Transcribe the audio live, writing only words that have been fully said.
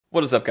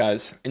What is up,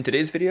 guys? In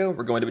today's video,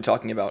 we're going to be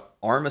talking about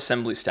ARM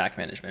assembly stack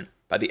management.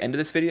 By the end of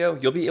this video,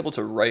 you'll be able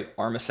to write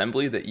ARM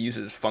assembly that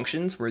uses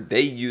functions where they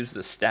use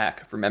the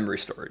stack for memory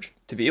storage.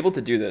 To be able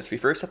to do this, we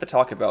first have to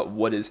talk about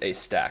what is a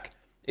stack.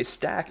 A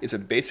stack is a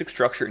basic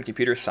structure in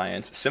computer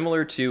science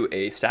similar to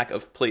a stack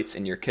of plates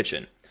in your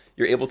kitchen.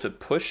 You're able to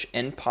push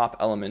and pop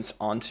elements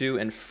onto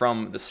and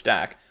from the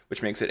stack,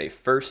 which makes it a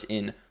first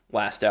in,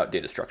 last out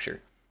data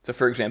structure. So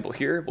for example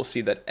here, we'll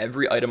see that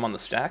every item on the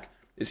stack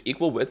is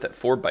equal width at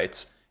 4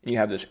 bytes, and you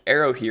have this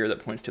arrow here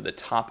that points to the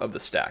top of the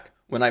stack.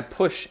 When I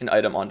push an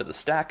item onto the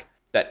stack,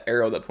 that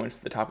arrow that points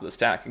to the top of the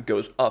stack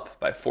goes up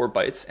by 4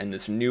 bytes, and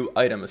this new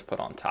item is put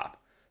on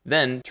top.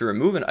 Then, to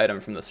remove an item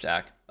from the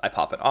stack, I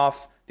pop it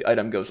off, the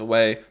item goes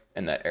away,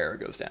 and that arrow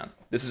goes down.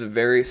 This is a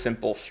very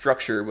simple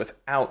structure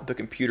without the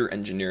computer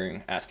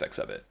engineering aspects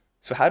of it.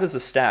 So how does the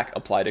stack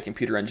apply to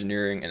computer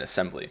engineering and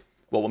assembly?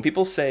 Well, when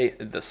people say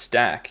the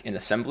stack in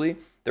assembly,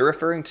 they're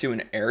referring to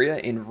an area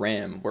in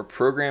RAM where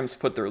programs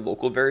put their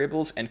local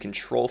variables and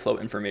control flow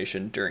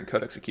information during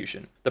code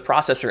execution. The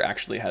processor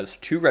actually has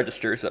 2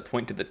 registers that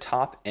point to the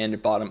top and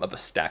bottom of a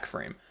stack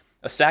frame.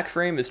 A stack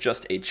frame is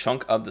just a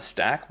chunk of the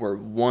stack where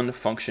one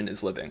function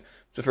is living.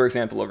 So for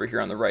example, over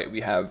here on the right,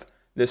 we have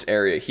this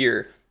area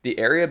here. The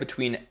area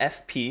between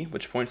FP,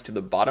 which points to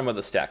the bottom of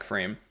the stack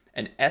frame,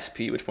 and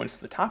SP, which points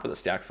to the top of the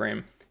stack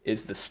frame,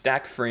 is the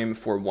stack frame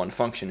for one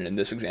function. And in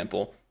this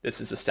example, this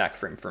is the stack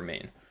frame for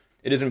main.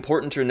 It is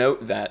important to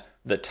note that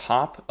the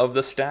top of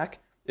the stack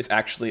is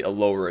actually a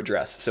lower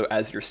address. So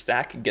as your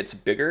stack gets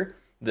bigger,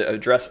 the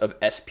address of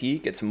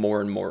SP gets more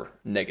and more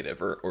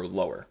negative or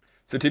lower.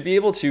 So to be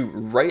able to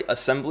write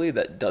assembly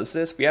that does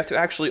this, we have to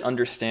actually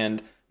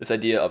understand this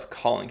idea of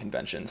calling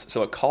conventions.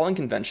 So a calling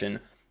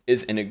convention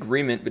is an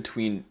agreement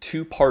between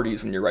 2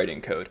 parties when you're writing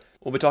code.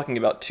 We'll be talking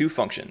about 2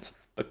 functions,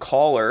 the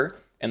caller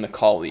and the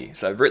callee.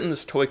 So I've written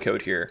this toy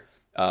code here.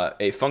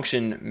 A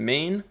function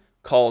main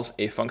calls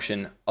a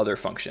function other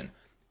function.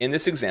 In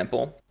this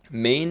example,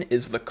 main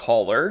is the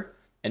caller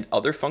and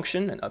other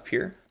function, and up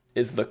here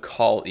is the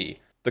callee.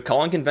 The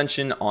calling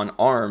convention on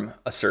ARM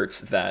asserts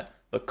that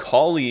the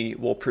callee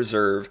will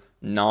preserve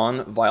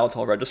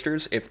non-volatile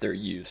registers if they're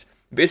used.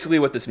 Basically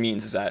what this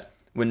means is that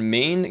when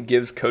main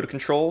gives code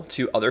control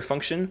to other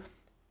function,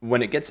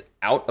 when it gets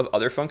out of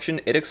other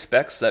function, it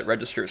expects that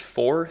registers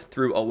 4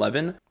 through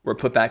 11 were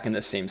put back in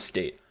the same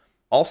state.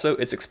 Also,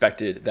 it's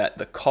expected that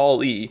the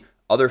callee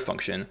other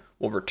function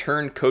will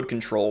return code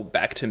control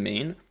back to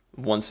main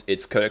once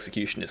its code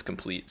execution is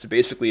complete. So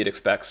basically it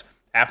expects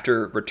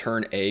after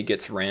return A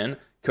gets ran,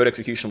 code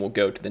execution will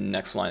go to the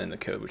next line in the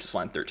code, which is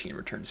line 13,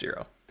 return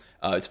 0.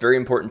 It's very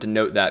important to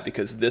note that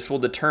because this will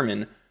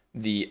determine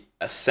the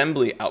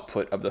assembly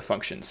output of the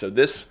function. So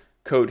this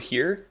code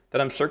here that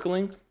I'm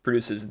circling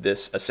produces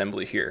this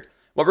assembly here.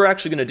 What we're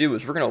actually going to do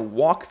is we're going to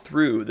walk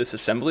through this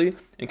assembly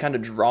and kind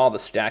of draw the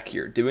stack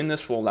here. Doing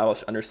this will allow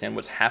us to understand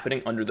what's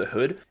happening under the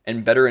hood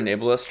and better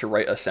enable us to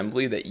write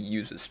assembly that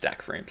uses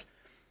stack frames.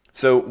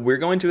 So we're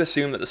going to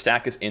assume that the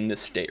stack is in this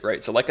state,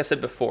 right? So like I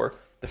said before,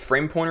 the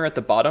frame pointer at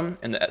the bottom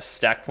and the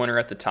stack pointer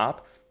at the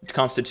top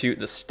constitute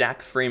the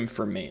stack frame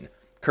for main.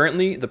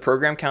 Currently, the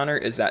program counter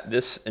is at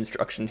this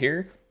instruction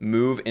here,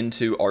 move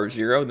into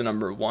R0, the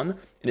number 1,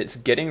 and it's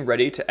getting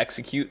ready to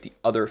execute the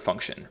other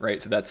function,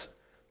 right? So that's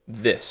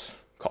this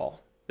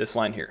call, this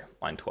line here,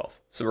 line 12.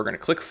 So we're going to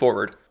click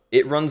forward.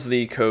 It runs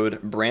the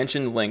code branch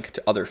and link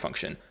to other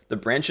function. The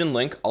branch and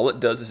link, all it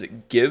does is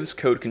it gives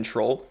code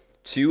control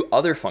to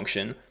other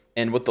function.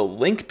 And what the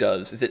link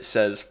does is it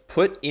says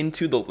put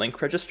into the link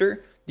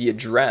register the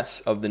address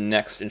of the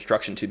next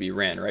instruction to be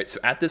ran, right? So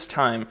at this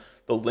time,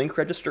 the link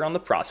register on the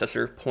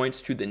processor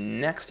points to the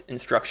next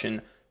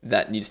instruction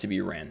that needs to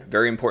be ran.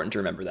 Very important to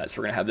remember that. So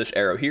we're going to have this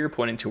arrow here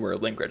pointing to where a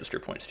link register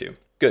points to.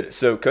 Good.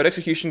 So code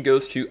execution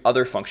goes to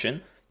other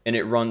function, and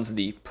it runs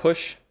the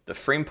push, the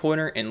frame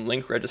pointer, and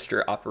link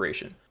register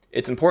operation.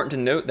 It's important to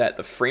note that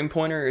the frame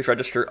pointer is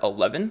register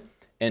 11,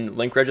 and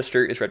link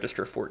register is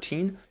register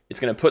 14. It's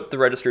going to put the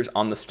registers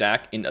on the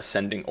stack in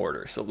ascending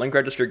order. So link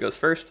register goes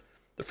first,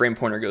 the frame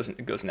pointer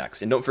goes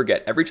next. And don't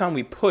forget, every time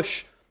we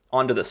push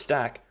onto the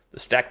stack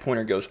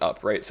pointer goes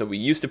up, right? So we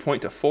used to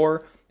point to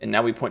 4, and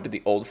now we point to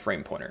the old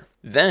frame pointer.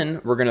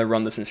 Then we're going to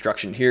run this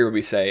instruction here where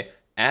we say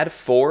add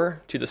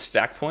 4 to the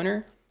stack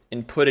pointer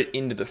and put it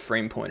into the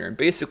frame pointer. And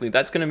basically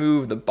that's going to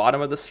move the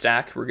bottom of the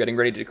stack. We're getting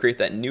ready to create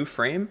that new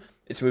frame.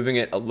 It's moving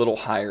it a little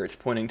higher. It's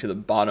pointing to the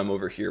bottom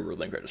over here where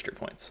link register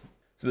points.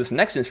 So this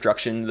next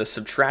instruction, the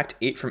subtract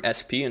 8 from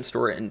SP and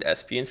store it into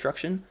SP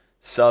instruction,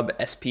 sub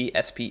SP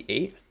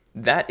SP8,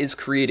 that is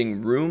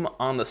creating room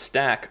on the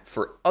stack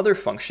for other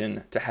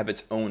function to have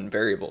its own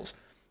variables.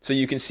 So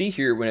you can see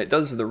here when it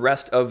does the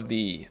rest of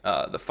the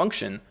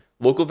function,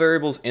 local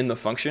variables in the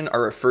function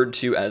are referred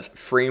to as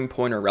frame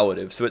pointer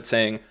relative. So it's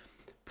saying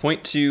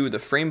point to the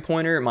frame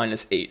pointer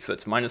minus 8. So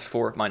it's minus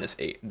 4 minus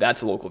 8.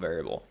 That's a local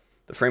variable.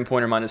 The frame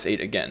pointer minus 8,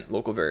 again,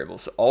 local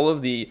variables. So all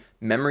of the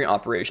memory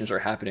operations are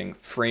happening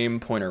frame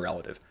pointer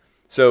relative.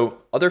 So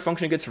other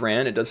function gets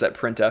ran. It does that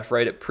printf,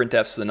 right? It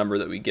printfs the number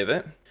that we give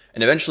it.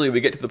 And eventually we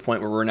get to the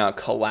point where we're now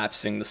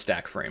collapsing the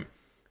stack frame.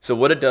 So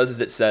what it does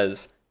is it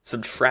says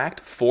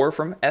subtract 4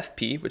 from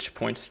FP, which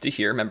points to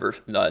here. Remember,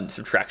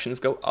 subtractions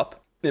go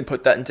up, then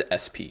put that into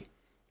SP.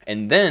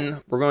 And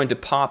then we're going to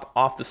pop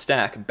off the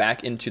stack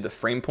back into the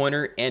frame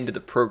pointer and to the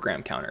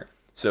program counter.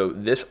 So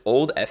this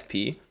old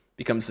FP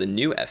becomes the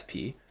new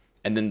FP,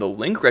 and then the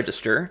link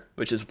register,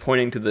 which is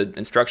pointing to the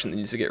instruction that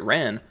needs to get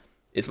ran,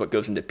 is what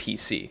goes into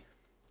PC.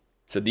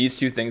 So these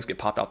two things get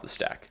popped off the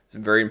stack. It's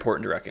very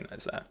important to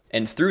recognize that.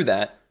 And through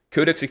that,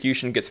 code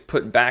execution gets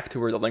put back to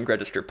where the link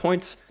register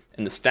points,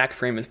 and the stack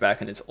frame is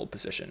back in its old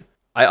position.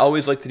 I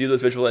always like to do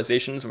those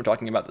visualizations when we're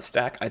talking about the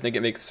stack. I think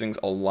it makes things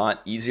a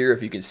lot easier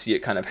if you can see it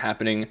kind of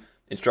happening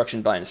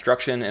instruction by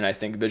instruction, and I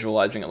think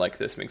visualizing it like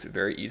this makes it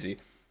very easy.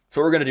 So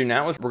what we're going to do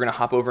now is we're going to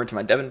hop over into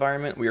my dev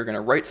environment. We are going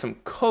to write some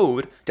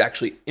code to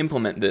actually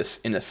implement this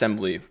in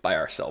assembly by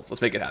ourselves.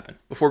 Let's make it happen.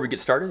 Before we get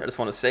started, I just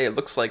want to say it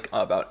looks like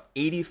about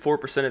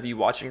 84% of you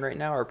watching right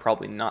now are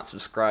probably not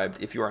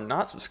subscribed. If you are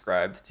not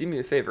subscribed, do me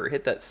a favor,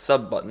 hit that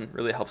sub button. It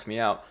really helps me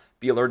out.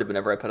 Be alerted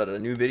whenever I put out a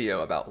new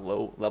video about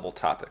low-level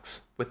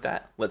topics. With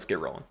that, let's get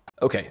rolling.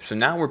 Okay, so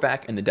now we're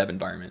back in the dev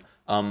environment.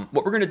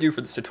 What we're going to do for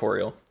this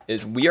tutorial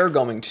is we are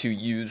going to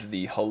use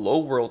the hello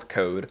world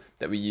code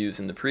that we use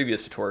in the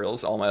previous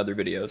tutorials, all my other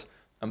videos.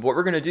 What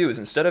we're going to do is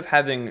instead of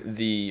having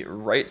the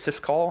write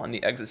syscall and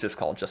the exit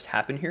syscall just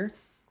happen here,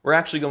 we're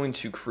actually going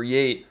to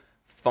create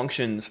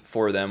functions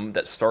for them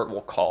that start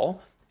will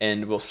call,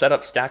 and we'll set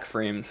up stack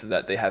frames so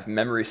that they have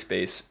memory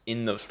space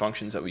in those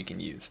functions that we can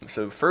use.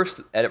 So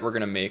first edit we're going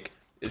to make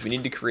is we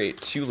need to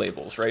create 2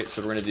 labels, right?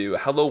 So we're going to do a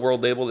hello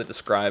world label that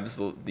describes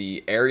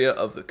the area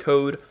of the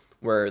code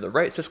where the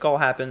write syscall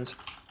happens,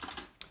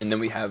 and then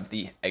we have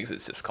the exit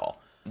syscall.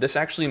 This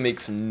actually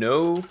makes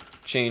no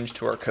change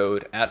to our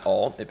code at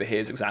all. It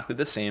behaves exactly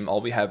the same. All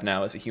we have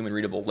now is a human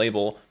readable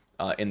label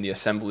in the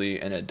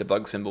assembly, and a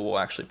debug symbol will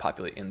actually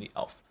populate in the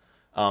elf.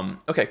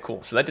 Okay,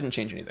 cool. So that didn't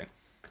change anything.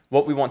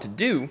 What we want to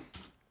do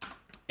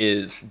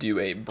is do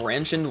a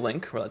branch and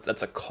link, well,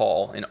 that's a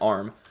call in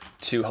ARM,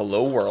 to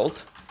hello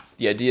world.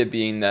 The idea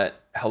being that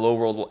hello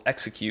world will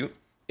execute.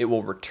 It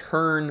will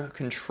return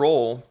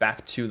control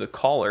back to the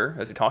caller,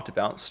 as we talked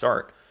about,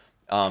 start,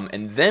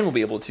 and then we'll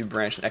be able to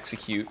branch and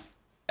execute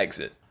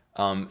exit.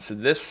 So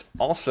this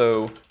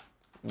also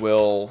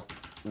will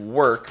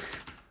work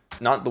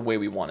not the way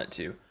we want it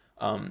to.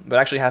 What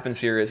actually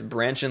happens here is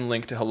branch and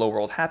link to hello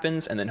world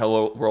happens, and then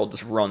hello world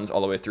just runs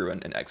all the way through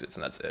and exits,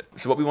 and that's it.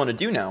 So what we want to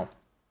do now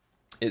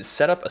is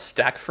set up a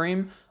stack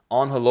frame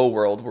on hello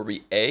world where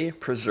we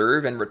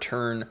preserve and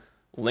return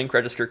link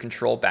register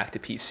control back to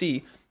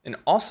PC, and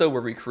also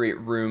where we create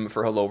room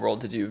for hello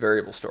world to do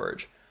variable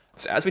storage.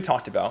 So as we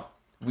talked about,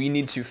 we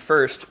need to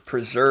first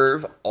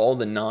preserve all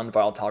the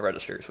non-volatile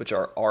registers, which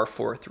are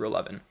R4 through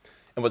 11.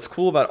 And what's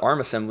cool about ARM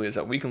assembly is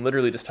that we can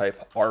literally just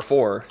type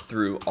R4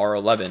 through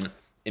R11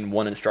 in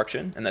one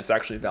instruction, and that's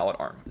actually valid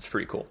ARM. It's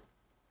pretty cool.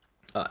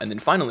 And then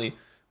finally,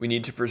 we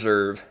need to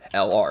preserve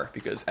LR,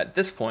 because at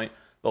this point,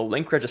 the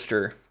link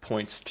register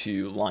points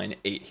to line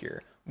 8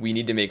 here. We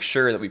need to make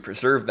sure that we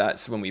preserve that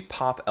so when we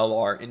pop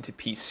LR into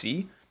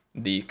PC,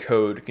 the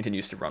code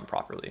continues to run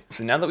properly.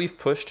 So now that we've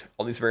pushed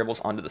all these variables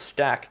onto the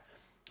stack,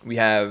 we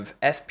have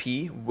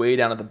FP way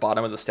down at the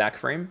bottom of the stack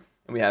frame,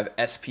 and we have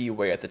SP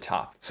way at the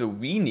top. So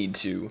we need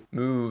to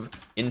move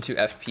into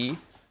FP,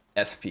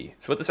 SP.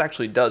 So what this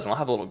actually does, and I'll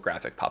have a little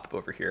graphic pop up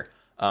over here,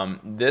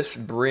 this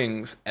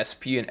brings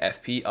SP and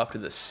FP up to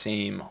the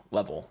same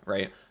level,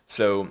 right?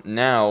 So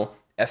now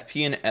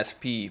FP and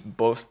SP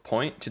both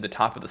point to the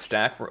top of the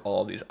stack where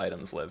all these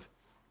items live.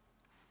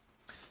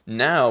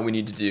 Now we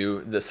need to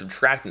do the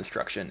subtract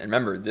instruction. And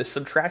remember, this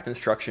subtract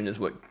instruction is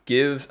what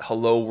gives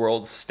hello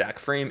world stack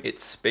frame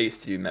its space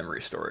to do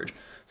memory storage.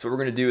 So what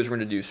we're going to do is we're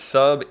going to do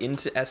sub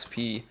into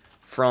SP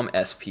from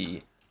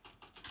SP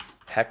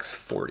hex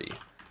 40.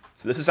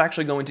 So this is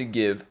actually going to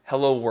give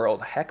hello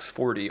world hex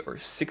 40 or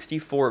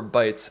 64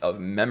 bytes of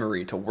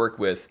memory to work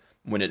with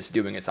when it's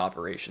doing its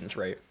operations,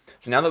 right?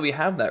 So now that we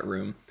have that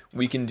room,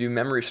 we can do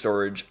memory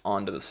storage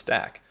onto the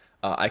stack.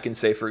 I can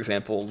say, for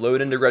example,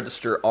 load into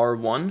register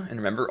R1, and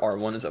remember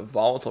R1 is a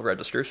volatile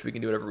register, so we can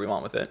do whatever we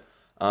want with it.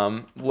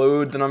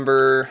 Load the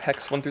number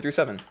hex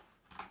 1337.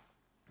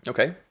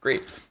 Okay,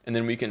 great. And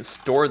then we can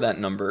store that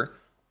number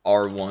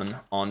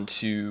R1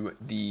 onto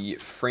the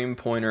frame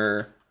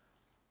pointer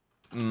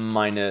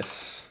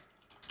minus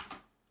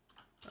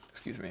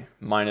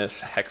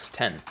hex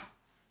 10,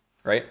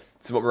 right?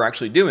 So what we're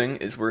actually doing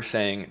is we're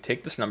saying,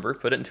 take this number,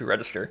 put it into a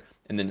register,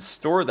 and then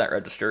store that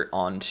register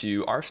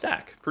onto our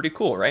stack. Pretty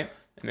cool, right?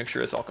 And make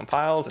sure this all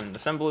compiles and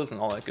assembles and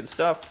all that good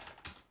stuff.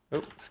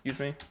 Oh, excuse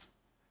me.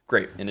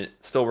 Great, and it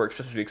still works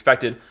just as we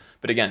expected.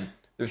 But again,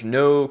 there's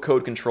no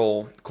code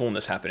control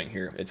coolness happening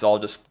here. It's all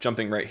just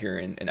jumping right here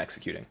and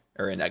executing,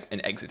 or in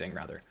exiting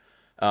rather.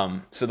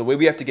 So the way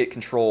we have to get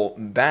control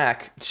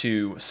back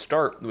to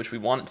start, which we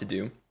want it to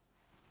do,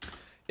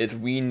 is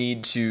we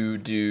need to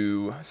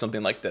do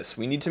something like this.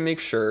 We need to make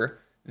sure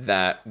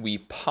that we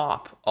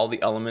pop all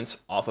the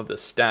elements off of the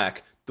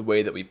stack the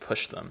way that we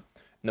push them.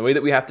 And the way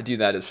that we have to do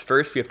that is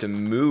first we have to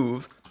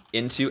move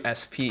into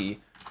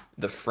SP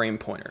the frame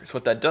pointer. So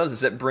what that does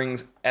is it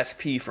brings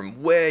SP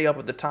from way up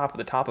at the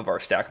top of our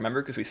stack,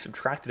 remember, because we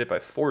subtracted it by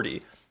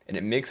 40, and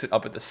it makes it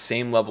up at the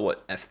same level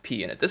at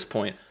FP. And at this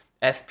point,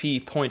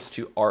 FP points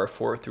to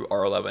R4 through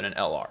R11 and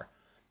LR.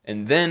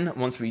 And then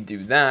once we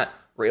do that,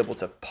 we're able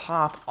to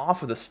pop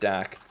off of the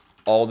stack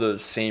all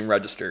those same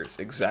registers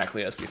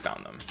exactly as we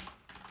found them.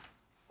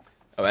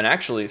 Oh, and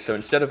actually, so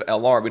instead of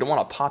LR, we don't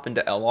want to pop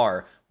into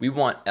LR. We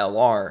want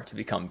LR to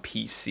become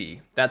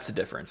PC. That's the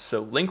difference.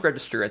 So link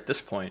register at this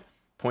point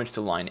points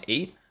to line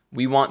 8.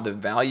 We want the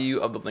value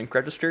of the link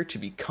register to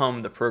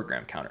become the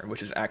program counter,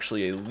 which is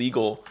actually a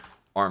legal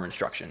ARM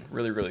instruction.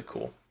 Really, really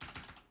cool.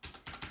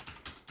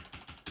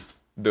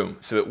 Boom.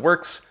 So it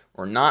works.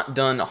 We're not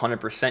done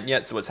 100%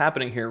 yet. So what's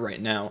happening here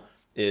right now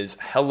is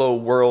hello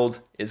world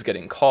is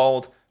getting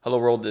called. Hello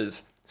world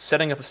is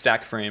setting up a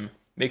stack frame,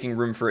 making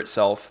room for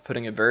itself,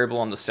 putting a variable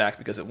on the stack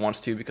because it wants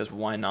to, because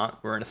why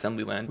not? We're in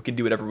assembly land. We can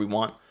do whatever we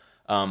want.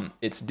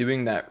 It's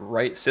doing that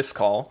write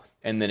syscall,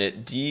 and then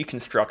it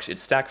deconstructs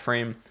its stack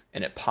frame,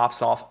 and it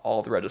pops off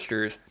all the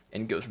registers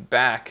and goes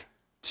back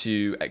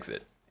to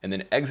exit. And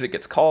then exit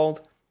gets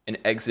called, and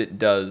exit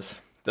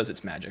does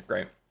its magic,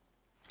 right?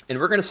 And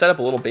we're going to set up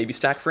a little baby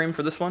stack frame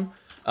for this one.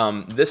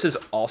 This is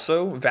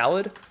also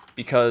valid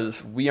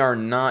because we are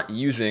not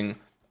using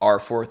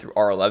R4 through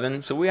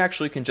R11, so we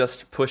actually can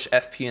just push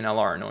FP and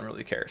LR, no one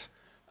really cares.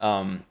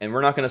 And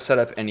we're not going to set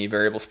up any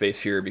variable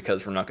space here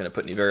because we're not going to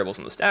put any variables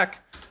in the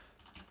stack.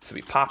 So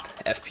we pop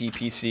FP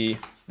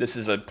PC. This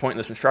is a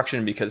pointless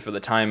instruction because by the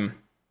time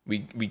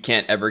we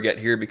can't ever get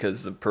here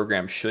because the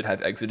program should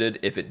have exited.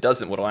 If it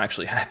doesn't, what will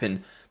actually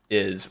happen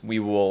is we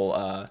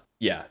will,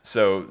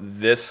 so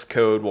this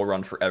code will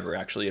run forever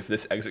actually. If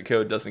this exit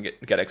code doesn't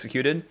get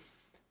executed,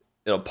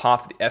 it'll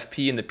pop the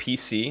FP and the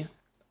PC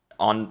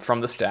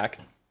from the stack.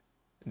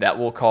 That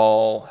will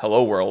call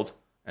hello world,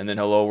 and then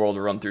hello world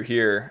will run through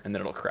here, and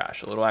then it'll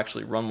crash. So it'll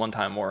actually run one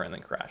time more and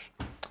then crash.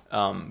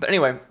 But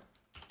anyway,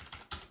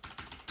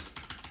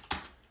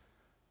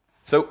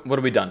 so what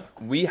have we done?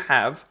 We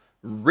have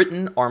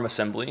written ARM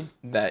assembly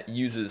that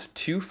uses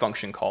 2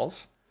 function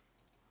calls.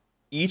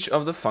 Each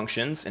of the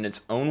functions in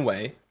its own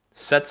way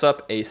sets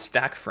up a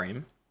stack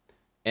frame,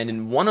 and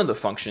in one of the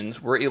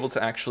functions, we're able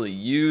to actually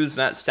use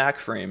that stack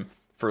frame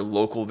for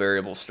local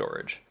variable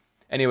storage.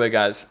 Anyway,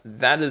 guys,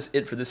 that is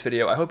it for this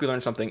video. I hope you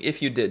learned something.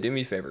 If you did, do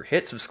me a favor,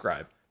 hit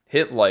subscribe,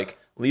 hit like,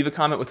 leave a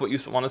comment with what you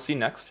want to see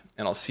next,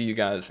 and I'll see you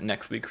guys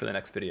next week for the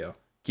next video.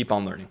 Keep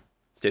on learning.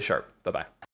 Stay sharp. Bye-bye.